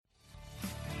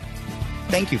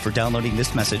Thank you for downloading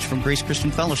this message from Grace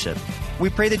Christian Fellowship. We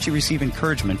pray that you receive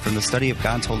encouragement from the study of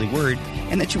God's holy word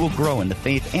and that you will grow in the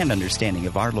faith and understanding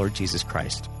of our Lord Jesus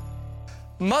Christ.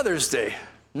 Mother's Day.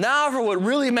 Now for what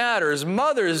really matters,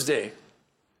 Mother's Day.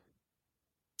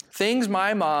 Things I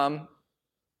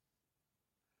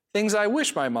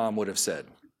wish my mom would have said.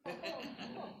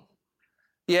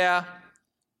 Yeah,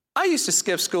 I used to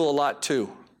skip school a lot too.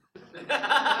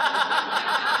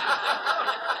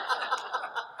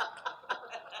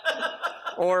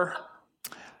 Or,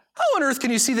 how on earth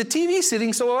can you see the TV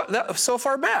sitting so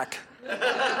far back?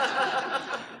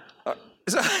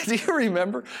 Do you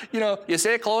remember? You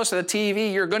sit close to the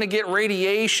TV, you're going to get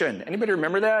radiation. Anybody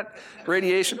remember that?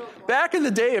 Radiation. Back in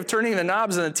the day of turning the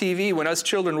knobs on the TV when us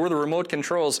children were the remote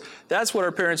controls, that's what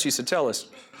our parents used to tell us.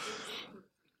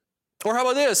 Or how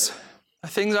about this?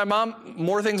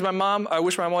 More things my mom, I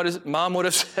wish my mom would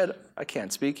have said. I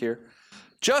can't speak here.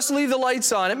 Just leave the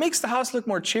lights on. It makes the house look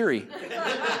more cheery.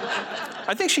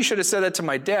 I think she should have said that to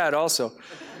my dad also.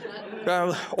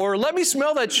 Or let me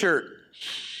smell that shirt.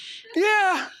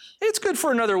 Yeah, it's good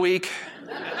for another week.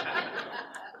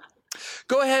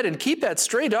 Go ahead and keep that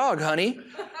stray dog, honey.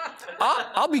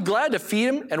 I'll be glad to feed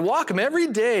him and walk him every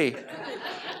day.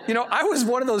 I was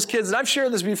one of those kids, and I've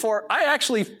shared this before. I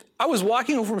was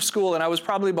walking home from school, and I was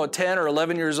probably about 10 or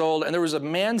 11 years old, and there was a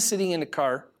man sitting in the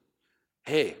car.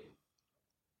 Hey,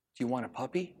 do you want a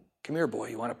puppy? Come here, boy,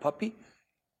 you want a puppy?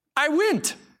 I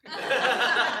went.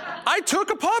 I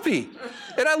took a puppy.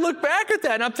 And I look back at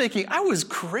that and I'm thinking, I was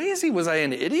crazy. Was I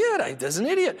an idiot? I was an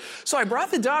idiot. So I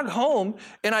brought the dog home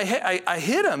and I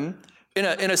hid him in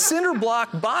a cinder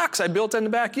block box I built in the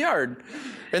backyard.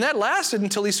 And that lasted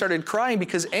until he started crying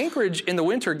because Anchorage in the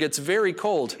winter gets very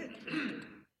cold.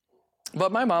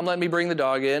 But my mom let me bring the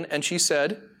dog in and she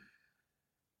said,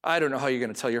 I don't know how you're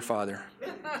going to tell your father.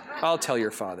 I'll tell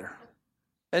your father.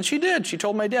 And she did. She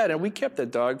told my dad, and we kept that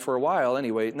dog for a while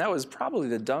anyway, and that was probably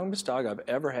the dumbest dog I've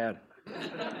ever had.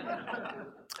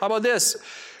 How about this?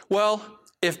 Well,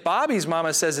 if Bobby's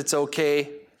mama says it's okay,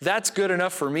 that's good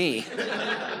enough for me.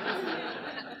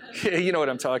 You know what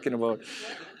I'm talking about.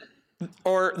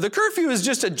 Or the curfew is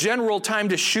just a general time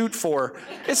to shoot for.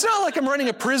 It's not like I'm running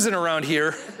a prison around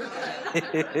here.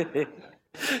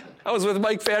 I was with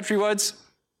Mike Fatry once.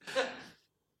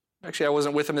 Actually, I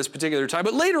wasn't with him this particular time,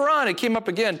 but later on, it came up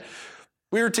again.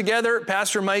 We were together,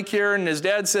 Pastor Mike here, and his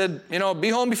dad said, be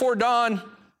home before dawn.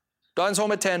 Dawn's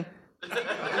home at 10.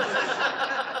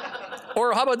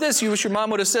 Or how about this? You wish your mom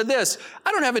would have said this.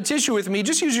 I don't have a tissue with me.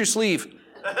 Just use your sleeve.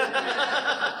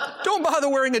 Don't bother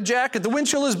wearing a jacket. The wind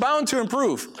chill is bound to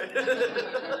improve.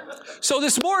 So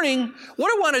this morning, what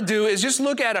I want to do is just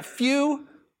look at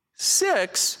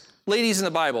 6 ladies in the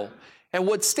Bible. And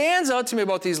what stands out to me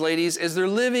about these ladies is they're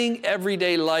living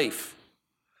everyday life.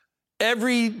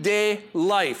 Everyday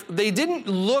life. They didn't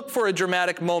look for a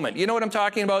dramatic moment. You know what I'm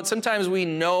talking about? Sometimes we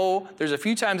know, there's a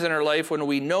few times in our life when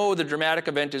we know the dramatic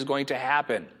event is going to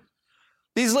happen.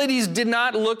 These ladies did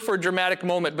not look for a dramatic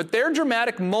moment, but their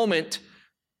dramatic moment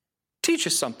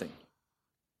teaches something.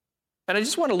 And I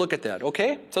just want to look at that,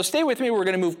 okay? So stay with me. We're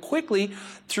going to move quickly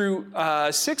through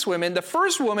 6 women. The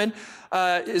first woman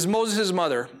is Moses'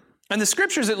 mother. And the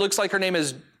scriptures, it looks like her name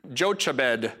is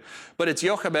Jochebed, but it's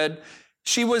Jochebed.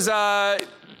 She was,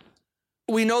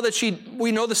 we know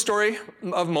the story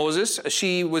of Moses.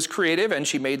 She was creative and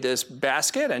she made this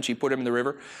basket and she put him in the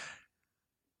river.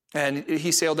 And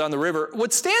he sailed down the river.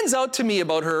 What stands out to me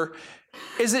about her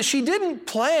is that she didn't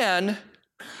plan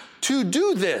to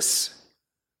do this.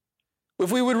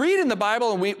 If we would read in the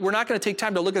Bible, and we're not going to take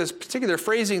time to look at this particular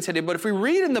phrasing today, but if we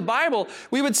read in the Bible,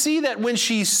 we would see that when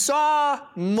she saw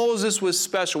Moses was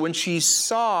special, when she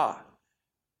saw.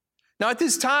 Now at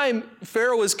this time,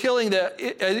 Pharaoh was killing the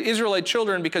Israelite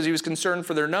children because he was concerned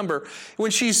for their number. When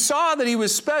she saw that he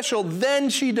was special, then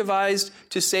she devised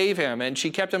to save him. And she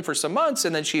kept him for some months,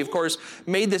 and then she, of course,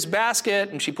 made this basket,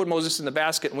 and she put Moses in the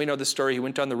basket, and we know the story. He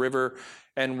went down the river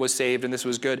and was saved, and this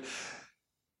was good.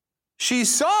 She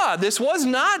saw this was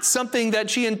not something that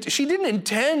she didn't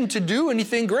intend to do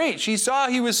anything great. She saw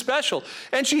he was special,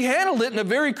 and she handled it in a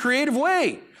very creative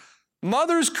way.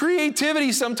 Mother's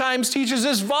creativity sometimes teaches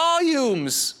us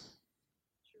volumes.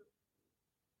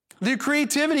 The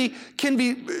creativity can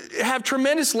have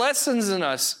tremendous lessons in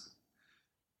us.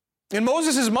 And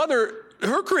Moses' mother,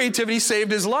 her creativity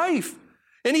saved his life.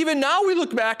 And even now we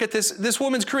look back at this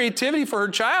woman's creativity for her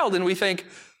child, and we think,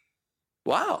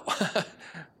 wow.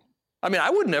 I mean,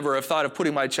 I would never have thought of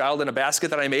putting my child in a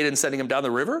basket that I made and sending him down the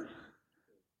river.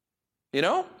 And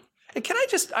can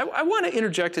I want to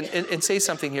interject and say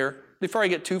something here before I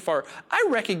get too far. I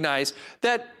recognize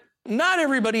that Not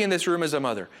everybody in this room is a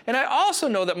mother. And I also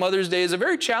know that Mother's Day is a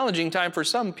very challenging time for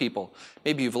some people.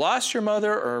 Maybe you've lost your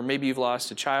mother, or maybe you've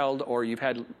lost a child, or you've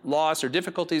had loss or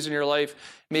difficulties in your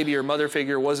life. Maybe your mother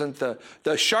figure wasn't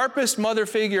the sharpest mother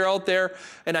figure out there.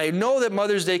 And I know that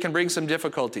Mother's Day can bring some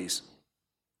difficulties.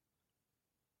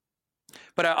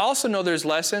 But I also know there's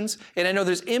lessons, and I know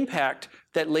there's impact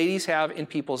that ladies have in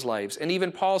people's lives. And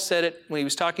even Paul said it when he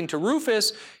was talking to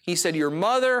Rufus. He said, your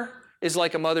mother is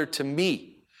like a mother to me.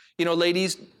 You know,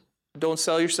 ladies, don't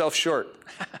sell yourself short.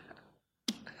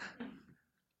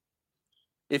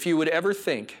 If you would ever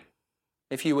think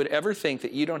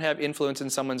that you don't have influence in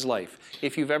someone's life,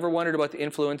 if you've ever wondered about the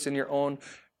influence in your own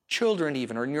children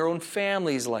even, or in your own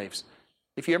family's lives,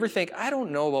 if you ever think, I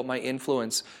don't know about my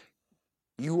influence,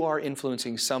 you are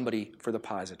influencing somebody for the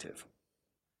positive.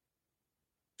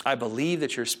 I believe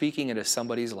that you're speaking into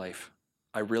somebody's life.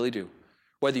 I really do.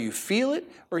 Whether you feel it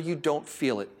or you don't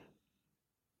feel it.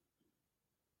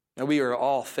 And we are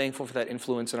all thankful for that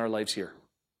influence in our lives here.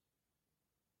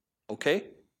 Okay?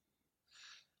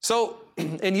 So,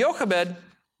 in Jochebed,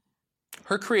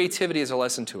 her creativity is a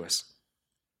lesson to us.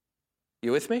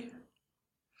 You with me?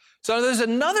 So there's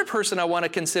another person I want to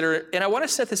consider, and I want to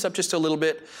set this up just a little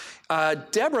bit.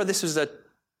 Deborah, this was the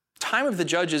time of the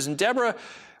judges, and Deborah,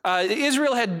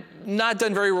 Israel had not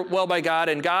done very well by God,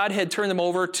 and God had turned them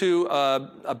over to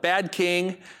a bad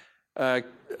king,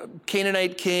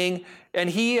 Canaanite king, and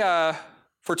he,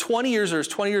 for 20 years, there was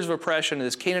 20 years of oppression, and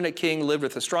this Canaanite king lived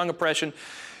with a strong oppression.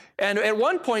 And at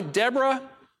one point, Deborah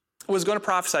was going to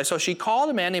prophesy. So she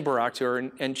called a man named Barak to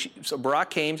her, so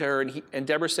Barak came to her, and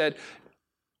Deborah said,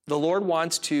 the Lord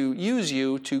wants to use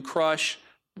you to crush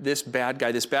this bad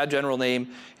guy, this bad general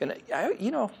name, and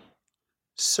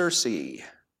Circe.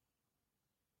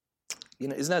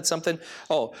 Isn't that something?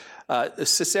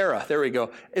 Sisera, there we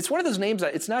go. It's one of those names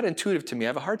that it's not intuitive to me. I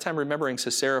have a hard time remembering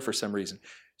Sisera for some reason.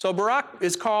 So Barak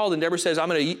is called, and Deborah says,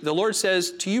 the Lord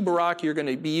says to you, Barak, you're going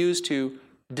to be used to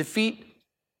defeat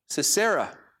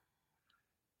Sisera.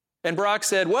 And Barak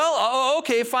said, well,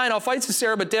 okay, fine, I'll fight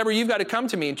Sisera, but Deborah, you've got to come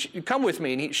to me, and come with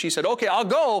me. And she said, okay, I'll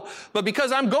go, but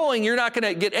because I'm going, you're not going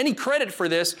to get any credit for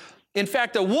this. In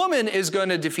fact, a woman is going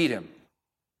to defeat him.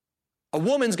 A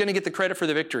woman's going to get the credit for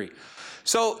the victory.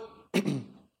 So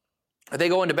they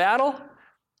go into battle,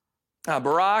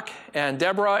 Barak and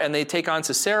Deborah, and they take on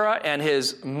Sisera and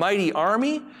his mighty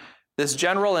army, this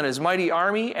general and his mighty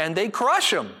army, and they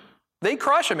crush him. They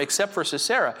crush him except for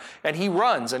Sisera. And he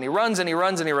runs, and he runs, and he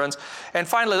runs, and he runs. And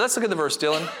finally, let's look at the verse,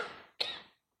 Dylan.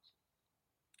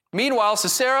 Meanwhile,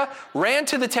 Sisera ran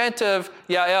to the tent of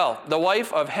Yael, the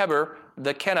wife of Heber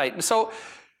the Kenite. And so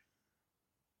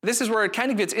this is where it kind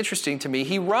of gets interesting to me.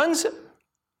 He runs,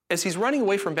 as he's running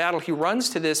away from battle, he runs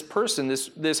to this person,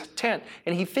 this tent,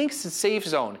 and he thinks it's a safe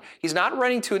zone. He's not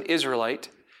running to an Israelite.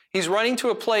 He's running to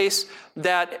a place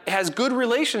that has good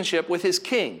relationship with his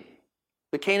king,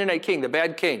 the Canaanite king, the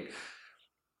bad king.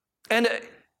 And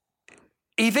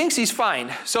he thinks he's fine.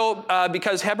 So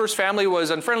because Heber's family was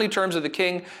on friendly terms with the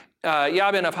king,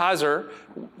 Jabin of Hazor,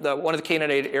 one of the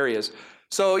Canaanite areas.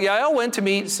 So Yael went to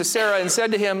meet Sisera and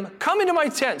said to him, come into my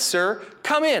tent, sir.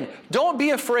 Come in. Don't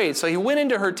be afraid. So he went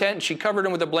into her tent and she covered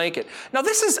him with a blanket. Now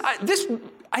there's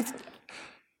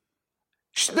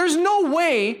no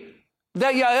way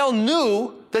that Yael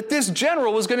knew that this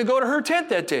general was going to go to her tent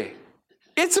that day.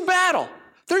 It's a battle.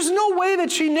 There's no way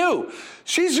that she knew.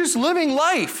 She's just living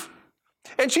life.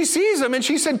 And she sees him and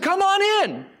she said, come on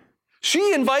in.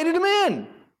 She invited him in.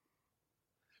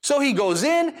 So he goes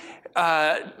in,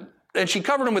 and she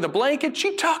covered him with a blanket.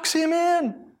 She tucks him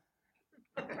in.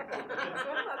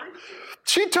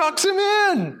 She tucks him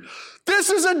in. This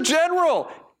is a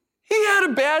general. He had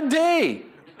a bad day.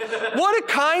 What a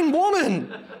kind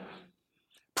woman.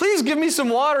 Please give me some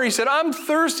water. He said, I'm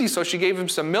thirsty. So she gave him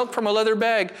some milk from a leather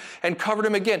bag and covered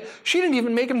him again. She didn't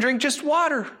even make him drink just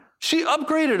water. She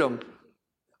upgraded him.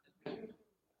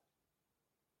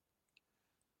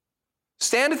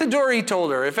 Stand at the door, he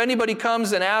told her. If anybody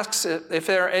comes and asks if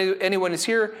anyone is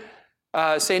here,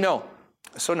 say no.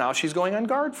 So now she's going on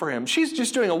guard for him. She's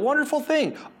just doing a wonderful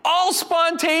thing. All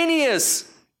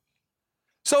spontaneous.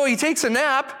 So he takes a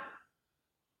nap.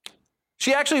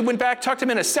 She actually went back, tucked him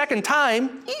in a second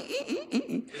time.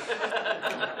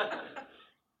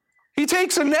 He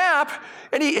takes a nap,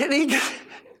 and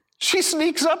she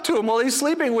sneaks up to him while he's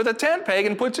sleeping with a tent peg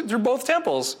and puts it through both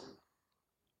temples.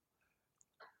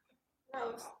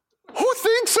 Who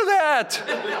thinks of that?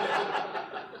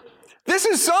 This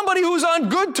is somebody who's on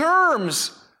good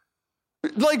terms.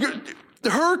 Like,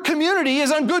 her community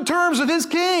is on good terms with his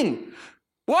king.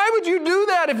 Why would you do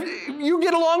that if you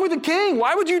get along with the king?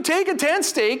 Why would you take a tent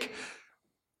stake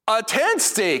A tent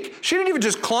stake. She didn't even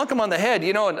just clunk him on the head.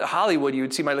 You know, in Hollywood, you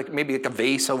would see maybe like a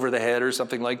vase over the head or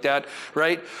something like that,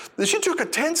 right? She took a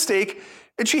tent stake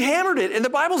and she hammered it. And the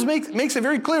Bible makes it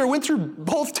very clear. It went through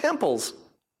both temples.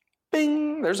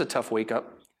 Bing. There's a tough wake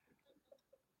up.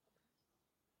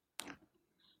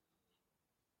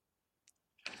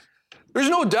 There's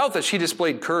no doubt that she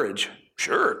displayed courage.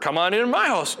 Sure, come on into my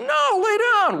house. No, lay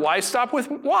down. Why stop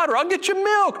with water? I'll get you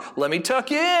milk. Let me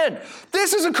tuck you in.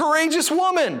 This is a courageous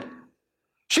woman.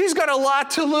 She's got a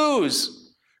lot to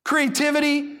lose.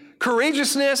 Creativity,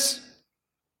 courageousness,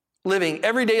 living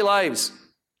everyday lives.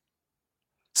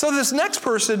 So this next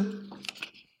person,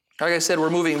 like I said,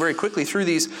 we're moving very quickly through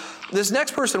these. This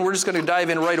next person, we're just going to dive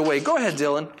in right away. Go ahead,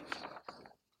 Dylan.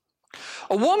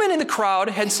 A woman in the crowd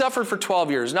had suffered for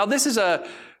 12 years. Now, this is a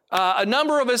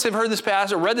number of us have heard this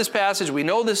passage, or read this passage. We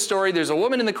know this story. There's a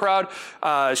woman in the crowd.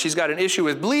 She's got an issue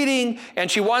with bleeding,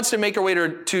 and she wants to make her way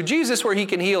to Jesus where he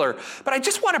can heal her. But I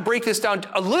just want to break this down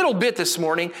a little bit this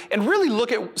morning and really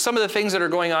look at some of the things that are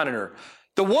going on in her.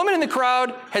 The woman in the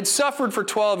crowd had suffered for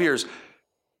 12 years.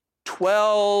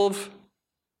 12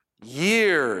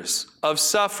 years of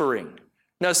suffering.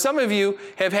 Now, some of you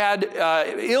have had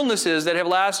illnesses that have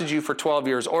lasted you for 12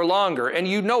 years or longer, and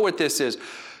you know what this is.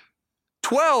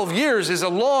 12 years is a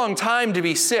long time to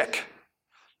be sick.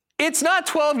 It's not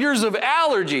 12 years of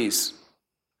allergies.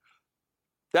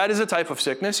 That is a type of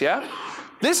sickness, yeah?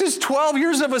 This is 12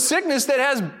 years of a sickness that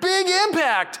has big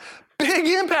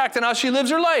impact on how she lives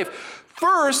her life.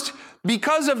 First,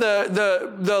 because of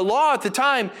the law at the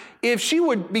time,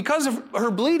 because of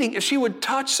her bleeding, if she would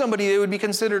touch somebody, they would be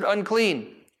considered unclean.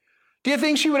 Do you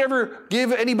think she would ever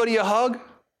give anybody a hug?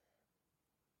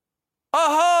 A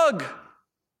hug!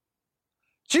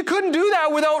 She couldn't do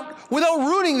that without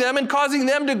ruining them and causing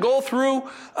them to go through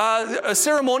a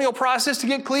ceremonial process to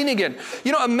get clean again.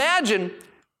 You know, imagine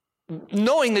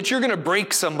knowing that you're going to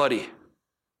break somebody.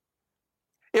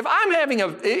 If I'm having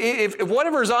if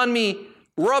whatever's on me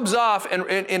rubs off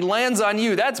and lands on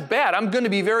you, that's bad. I'm going to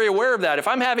be very aware of that. If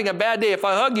I'm having a bad day, if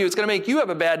I hug you, it's going to make you have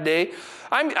a bad day.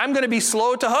 I'm going to be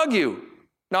slow to hug you.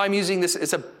 Now I'm using this,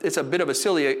 it's a bit of a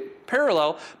silly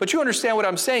parallel, but you understand what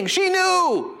I'm saying. She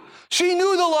knew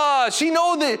the law. She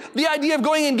knew the idea of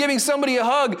going and giving somebody a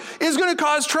hug is going to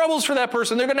cause troubles for that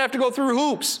person. They're going to have to go through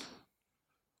hoops.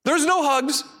 There's no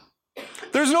hugs.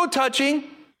 There's no touching.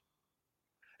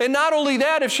 And not only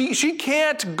that, if she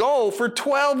can't go for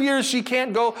 12 years, she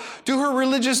can't go do her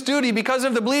religious duty because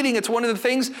of the bleeding. It's one of the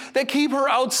things that keep her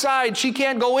outside. She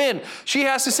can't go in. She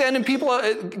has to send in people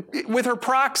with her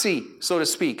proxy, so to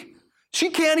speak. She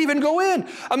can't even go in.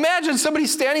 Imagine somebody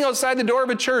standing outside the door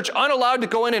of a church, unallowed to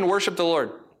go in and worship the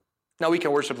Lord. Now, we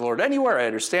can worship the Lord anywhere. I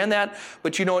understand that.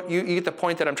 But you know what? You get the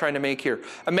point that I'm trying to make here.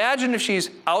 Imagine if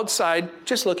she's outside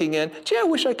just looking in. Gee, I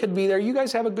wish I could be there. You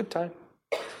guys have a good time.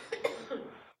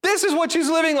 This is what she's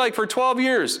living like for 12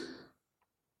 years.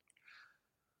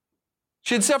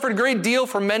 She had suffered a great deal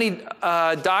from many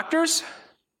doctors,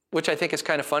 which I think is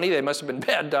kind of funny. They must have been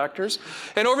bad doctors.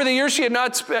 And over the years,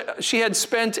 she had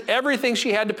spent everything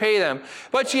she had to pay them,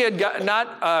 but she had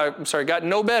gotten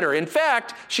no better. In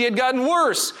fact, she had gotten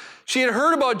worse. She had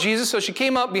heard about Jesus, so she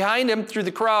came up behind him through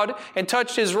the crowd and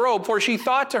touched his robe, for she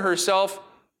thought to herself,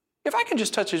 if I can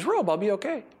just touch his robe, I'll be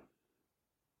okay.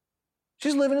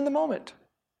 She's living in the moment.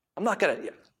 I don't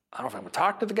know if I'm going to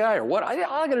talk to the guy or what. All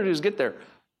I got to do is get there.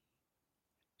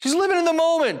 She's living in the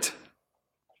moment.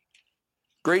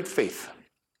 Great faith.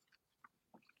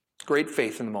 Great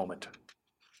faith in the moment.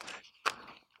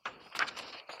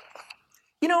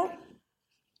 You know,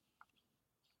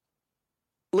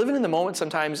 living in the moment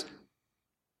sometimes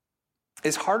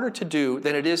is harder to do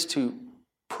than it is to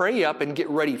pray up and get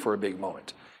ready for a big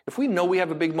moment. If we know we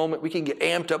have a big moment, we can get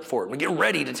amped up for it. We get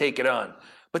ready to take it on.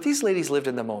 But these ladies lived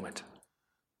in the moment.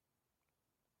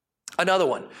 Another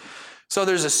one. So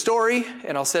there's a story,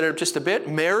 and I'll set it up just a bit.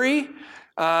 Mary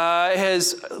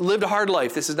has lived a hard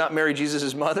life. This is not Mary,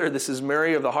 Jesus' mother. This is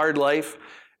Mary of the hard life.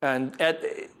 And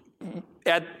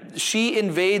she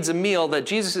invades a meal that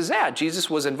Jesus is at. Jesus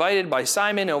was invited by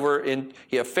Simon a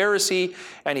Pharisee,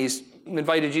 and he's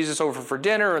invited Jesus over for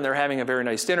dinner, and they're having a very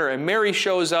nice dinner. And Mary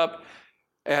shows up,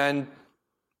 and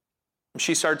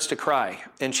she starts to cry,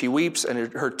 and she weeps,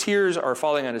 and her tears are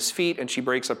falling on his feet, and she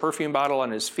breaks a perfume bottle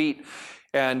on his feet.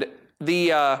 And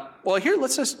let's look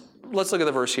at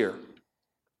the verse here.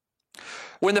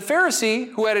 When the Pharisee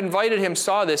who had invited him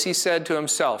saw this, he said to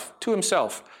himself,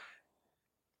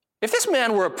 if this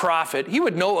man were a prophet, he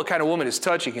would know what kind of woman is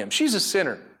touching him. She's a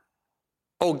sinner.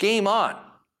 Oh, game on.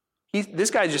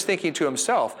 This guy's just thinking to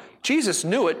himself. Jesus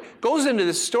knew it, goes into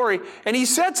this story, and he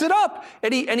sets it up,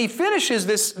 and he finishes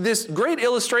this great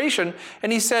illustration,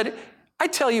 and he said, I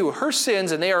tell you, her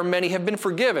sins, and they are many, have been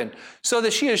forgiven, so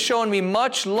that she has shown me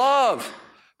much love.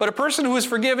 But a person who is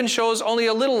forgiven shows only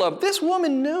a little love. This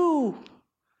woman knew.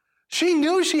 She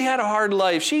knew she had a hard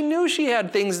life. She knew she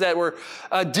had things that were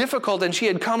difficult, and she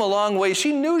had come a long way.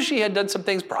 She knew she had done some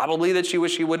things probably that she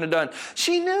wished she wouldn't have done.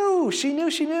 She knew.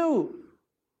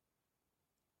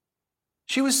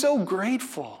 She was so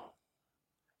grateful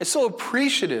and so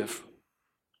appreciative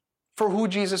for who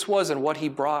Jesus was and what he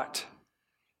brought.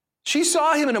 She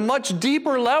saw him in a much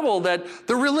deeper level that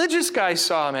the religious guy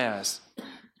saw him as.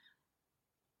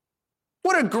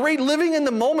 What a great living in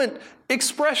the moment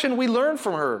expression we learned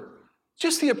from her.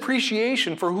 Just the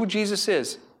appreciation for who Jesus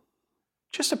is.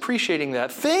 Just appreciating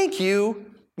that. Thank you,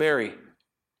 Mary.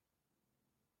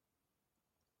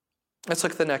 Let's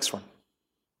look at the next one.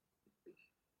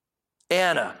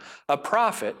 Anna, a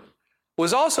prophet,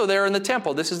 was also there in the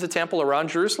temple. This is the temple around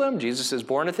Jerusalem. Jesus is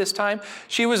born at this time.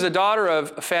 She was the daughter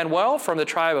of Phanuel from the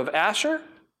tribe of Asher,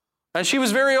 and she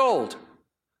was very old.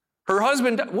 Her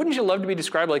husband, wouldn't you love to be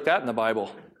described like that in the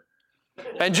Bible?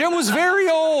 And Jim was very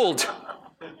old.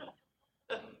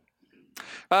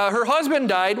 Her husband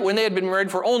died when they had been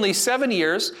married for only 7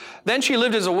 years. Then she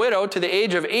lived as a widow to the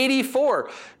age of 84.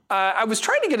 I was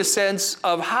trying to get a sense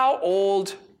of how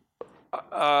old,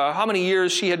 how many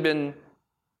years she had been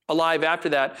alive after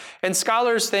that. And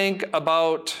scholars think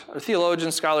about, or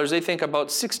theologian scholars, they think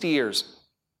about 60 years.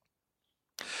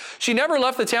 She never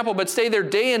left the temple, but stayed there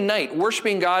day and night,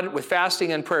 worshiping God with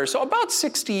fasting and prayer. So about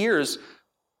 60 years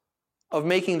of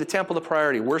making the temple the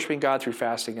priority, worshiping God through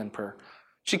fasting and prayer.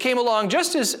 She came along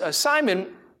just as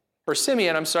Simeon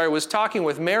was talking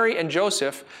with Mary and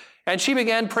Joseph, and she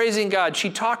began praising God. She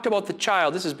talked about the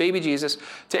child, this is baby Jesus,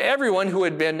 to everyone who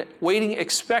had been waiting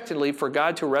expectantly for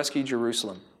God to rescue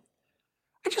Jerusalem.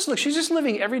 She's just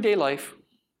living everyday life.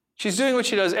 She's doing what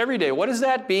she does every day. What is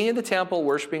that? Being in the temple,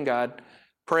 worshiping God,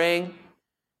 praying,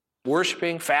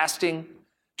 worshiping, fasting,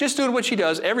 just doing what she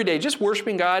does every day, just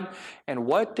worshiping God. And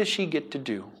what does she get to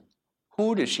do?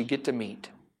 Who does she get to meet?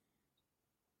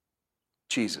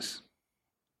 Jesus.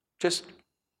 Just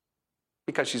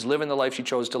because she's living the life she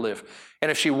chose to live.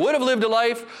 And if she would have lived a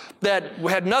life that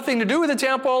had nothing to do with the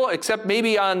temple, except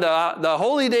maybe on the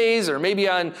holy days or maybe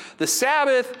on the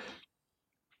Sabbath,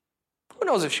 who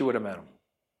knows if she would have met him?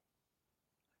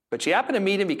 But she happened to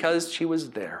meet him because she was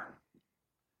there.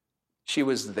 She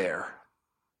was there.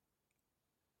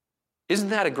 Isn't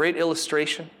that a great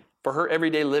illustration for her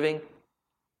everyday living?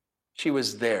 She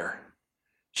was there.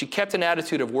 She kept an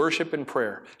attitude of worship and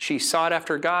prayer. She sought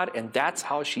after God, and that's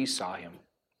how she saw him.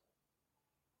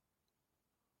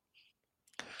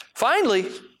 Finally,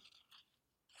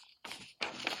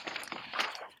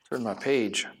 turn my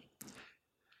page.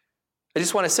 I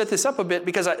just want to set this up a bit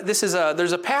because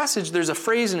there's a passage, there's a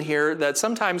phrase in here that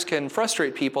sometimes can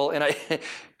frustrate people, and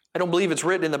I don't believe it's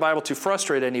written in the Bible to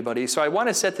frustrate anybody, so I want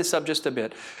to set this up just a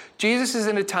bit. Jesus is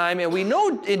in a time, and we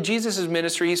know in Jesus'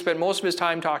 ministry, he spent most of his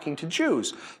time talking to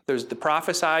Jews. There's the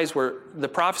prophecies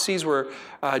where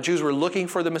Jews were looking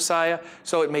for the Messiah,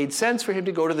 so it made sense for him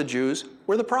to go to the Jews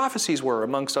where the prophecies were,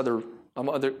 amongst other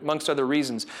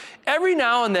reasons. Every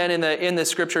now and then in the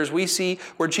scriptures, we see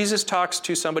where Jesus talks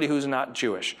to somebody who's not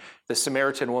Jewish. The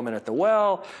Samaritan woman at the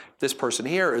well, this person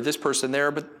here or this person there,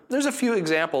 but there's a few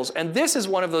examples, and this is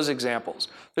one of those examples.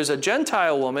 There's a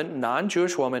Gentile woman,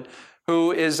 non-Jewish woman,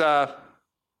 who is got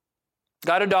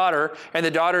a daughter, and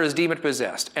the daughter is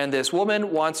demon-possessed, and this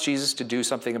woman wants Jesus to do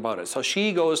something about it. So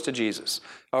she goes to Jesus.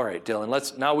 All right,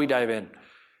 Dylan, now we dive in.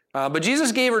 But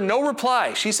Jesus gave her no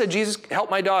reply. She said, Jesus, help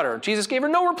my daughter. Jesus gave her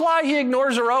no reply. He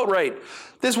ignores her outright.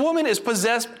 This woman is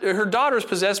possessed, her daughter is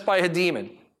possessed by a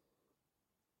demon.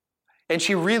 And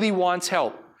she really wants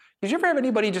help. Did you ever have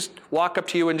anybody just walk up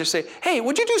to you and just say, hey,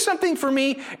 would you do something for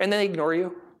me? And then they ignore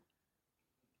you?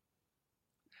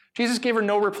 Jesus gave her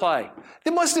no reply.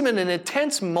 It must have been an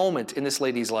intense moment in this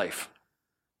lady's life.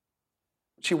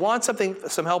 She wants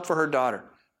some help for her daughter.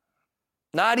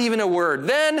 Not even a word.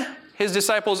 Then his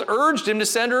disciples urged him to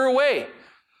send her away.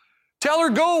 Tell her,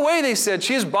 go away, they said.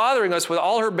 She is bothering us with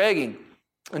all her begging.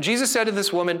 And Jesus said to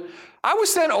this woman, I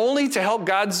was sent only to help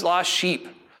God's lost sheep,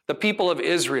 the people of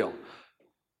Israel.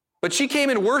 But she came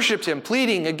and worshiped him,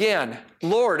 pleading again,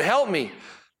 Lord, help me.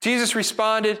 Jesus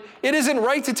responded, it isn't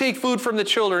right to take food from the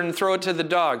children and throw it to the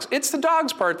dogs. It's the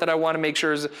dogs part that I want to make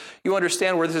sure you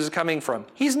understand where this is coming from.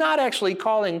 He's not actually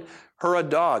calling her a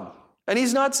dog. And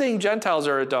he's not saying Gentiles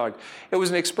are a dog. It was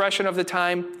an expression of the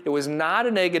time. It was not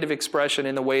a negative expression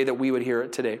in the way that we would hear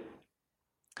it today.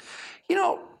 You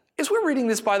know, As we're reading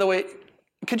this, by the way,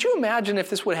 could you imagine if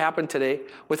this would happen today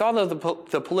with all of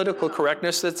the political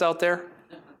correctness that's out there?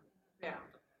 Yeah.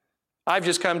 I've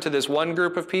just come to this one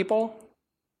group of people.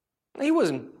 He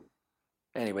wasn't.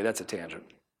 Anyway, that's a tangent.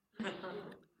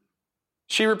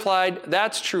 She replied,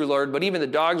 "That's true, Lord, but even the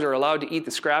dogs are allowed to eat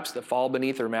the scraps that fall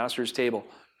beneath their master's table."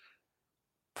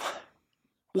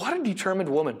 What a determined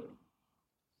woman.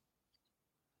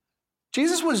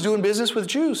 Jesus was doing business with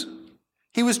Jews.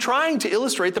 He was trying to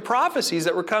illustrate the prophecies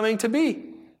that were coming to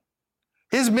be.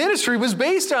 His ministry was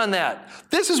based on that.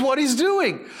 This is what he's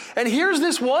doing. And here's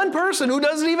this one person who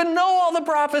doesn't even know all the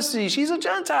prophecies. She's a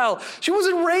Gentile. She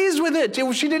wasn't raised with it.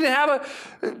 She didn't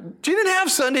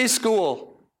have Sunday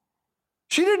school.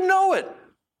 She didn't know it.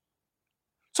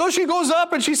 So she goes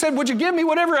up and she said, "Would you give me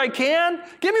whatever I can?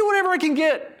 Give me whatever I can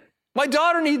get. My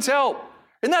daughter needs help."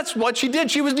 And that's what she did.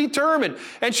 She was determined.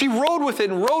 And she rode with it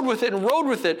and rode with it and rode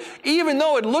with it, even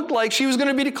though it looked like she was going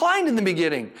to be declined in the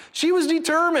beginning. She was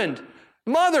determined.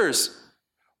 Mothers,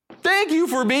 thank you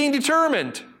for being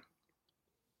determined.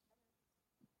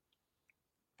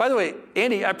 By the way,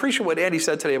 Andy, I appreciate what Andy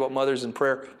said today about mothers in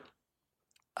prayer.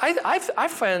 I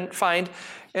find,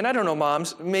 and I don't know,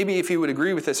 moms, maybe if you would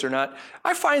agree with this or not,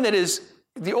 I find that as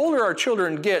the older our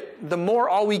children get, the more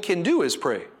all we can do is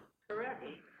pray. Correct.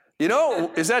 You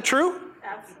know, is that true?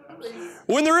 Absolutely.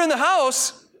 When they're in the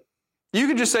house, you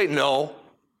can just say, "No,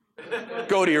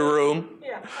 go to your room."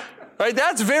 Yeah. Right?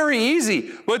 That's very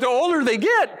easy. But the older they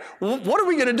get, what are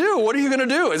we going to do? What are you going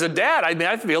to do? As a dad,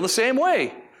 I feel the same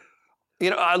way.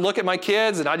 You know, I look at my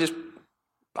kids and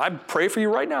I pray for you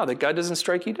right now that God doesn't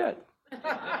strike you dead.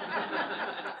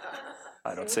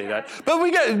 I don't say that. But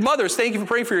we got mothers, thank you for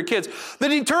praying for your kids. The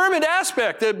determined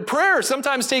aspect, that prayer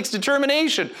sometimes takes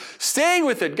determination. Staying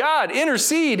with it. God,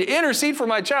 intercede for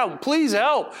my child. Please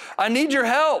help. I need your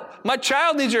help. My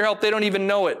child needs your help. They don't even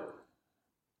know it.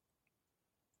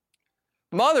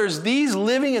 Mothers, these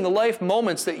living in the life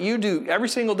moments that you do every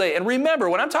single day. And remember,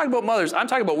 when I'm talking about mothers, I'm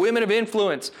talking about women of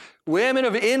influence. Women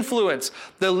of influence.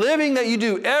 The living that you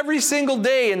do every single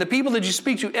day and the people that you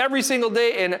speak to every single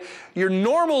day in your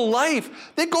normal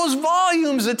life, that goes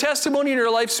volumes. The testimony in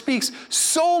your life speaks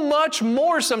so much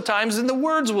more sometimes than the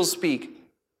words will speak.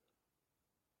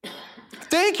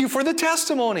 Thank you for the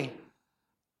testimony.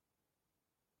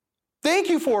 Thank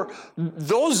you for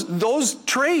those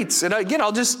traits. And again,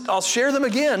 I'll share them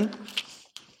again.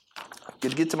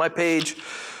 Get to my page.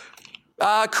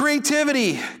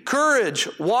 Creativity, courage,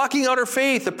 walking out our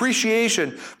faith,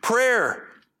 appreciation, prayer,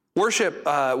 worship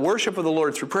of the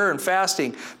Lord through prayer and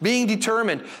fasting, being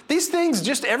determined. These things,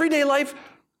 just everyday life,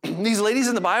 these ladies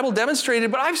in the Bible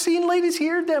demonstrated, but I've seen ladies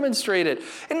here demonstrate it.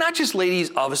 And not just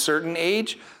ladies of a certain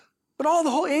age, but all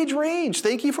the whole age range.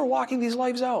 Thank you for walking these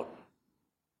lives out.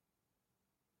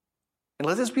 And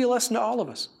let this be a lesson to all of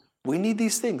us. We need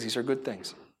these things. These are good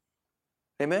things.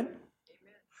 Amen?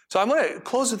 So I'm going to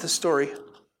close with this story.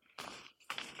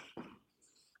 I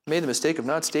made the mistake of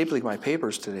not stapling my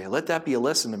papers today. Let that be a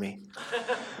lesson to me.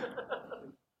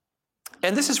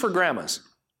 And this is for grandmas.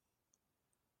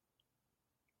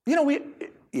 You know,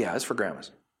 it's for grandmas.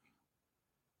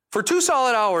 For 2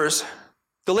 solid hours,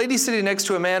 the lady sitting next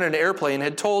to a man in an airplane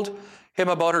had told him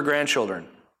about her grandchildren.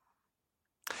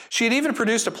 She had even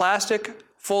produced a plastic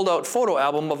fold-out photo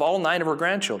album of all 9 of her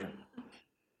grandchildren.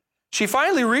 She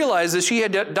finally realized that she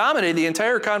had dominated the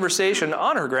entire conversation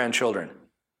on her grandchildren.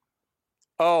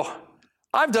 "Oh,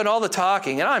 I've done all the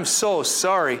talking, and I'm so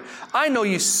sorry. I know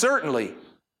you certainly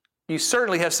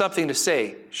have something to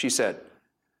say," she said.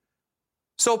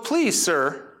 "So please,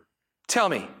 sir, tell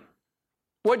me,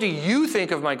 what do you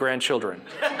think of my grandchildren?"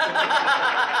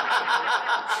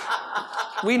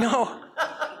 We know.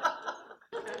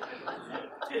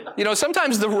 You know,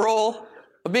 sometimes the role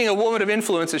of being a woman of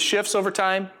influence shifts over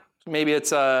time. Maybe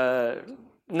it's a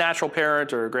natural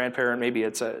parent or a grandparent. Maybe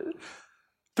it's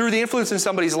through the influence in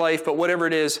somebody's life. But whatever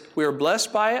it is, we are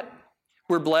blessed by it.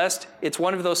 We're blessed. It's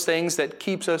one of those things that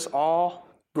keeps us all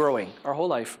growing. Our whole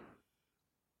life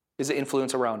is the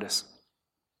influence around us.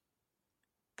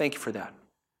 Thank you for that.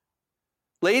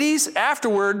 Ladies,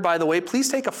 afterward, by the way, please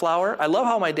take a flower. I love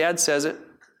how my dad says it.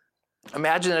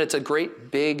 Imagine that it's a great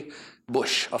big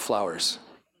bush of flowers.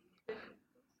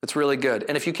 It's really good.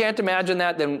 And if you can't imagine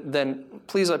that, then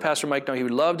please let Pastor Mike know he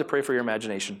would love to pray for your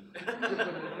imagination.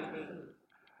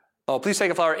 Oh, please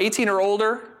take a flower. 18 or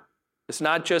older.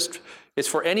 It's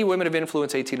for any women of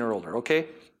influence 18 or older, okay?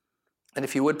 And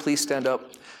if you would, please stand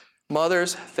up.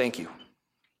 Mothers, thank you.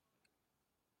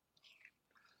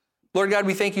 Lord God,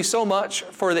 we thank you so much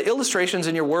for the illustrations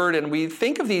in your word, and we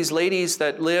think of these ladies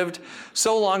that lived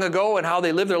so long ago and how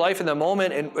they lived their life in the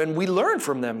moment, and we learn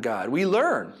from them, God. We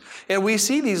learn. And we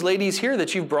see these ladies here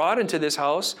that you've brought into this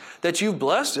house, that you've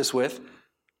blessed us with,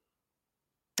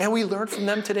 and we learn from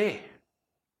them today.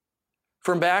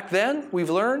 From back then, we've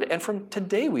learned, and from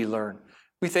today we learn.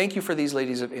 We thank you for these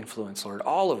ladies of influence, Lord,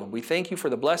 all of them. We thank you for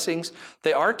the blessings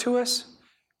they are to us.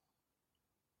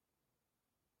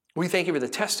 We thank you for the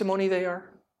testimony they are.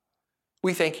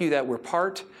 We thank you that we're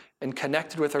part and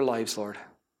connected with their lives, Lord.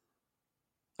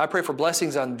 I pray for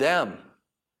blessings on them,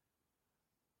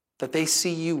 that they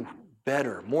see you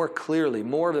better, more clearly,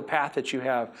 more of the path that you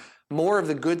have, more of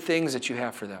the good things that you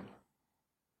have for them.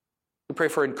 We pray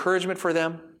for encouragement for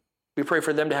them. We pray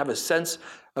for them to have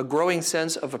a growing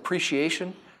sense of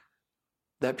appreciation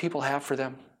that people have for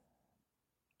them.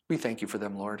 We thank you for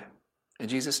them, Lord. In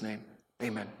Jesus' name,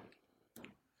 amen.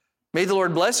 May the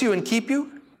Lord bless you and keep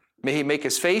you. May he make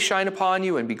his face shine upon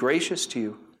you and be gracious to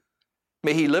you.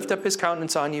 May he lift up his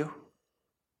countenance on you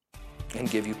and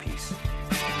give you peace.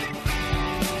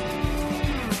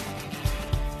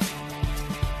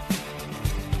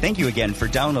 Thank you again for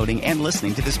downloading and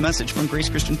listening to this message from Grace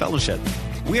Christian Fellowship.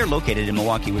 We are located in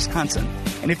Milwaukee, Wisconsin.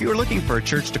 And if you are looking for a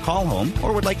church to call home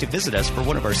or would like to visit us for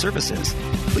one of our services,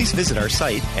 please visit our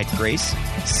site at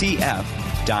gracecf.us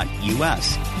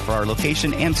for our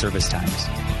location and service times.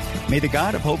 May the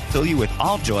God of hope fill you with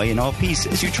all joy and all peace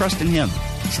as you trust in him,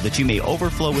 so that you may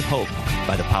overflow with hope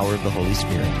by the power of the Holy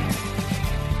Spirit.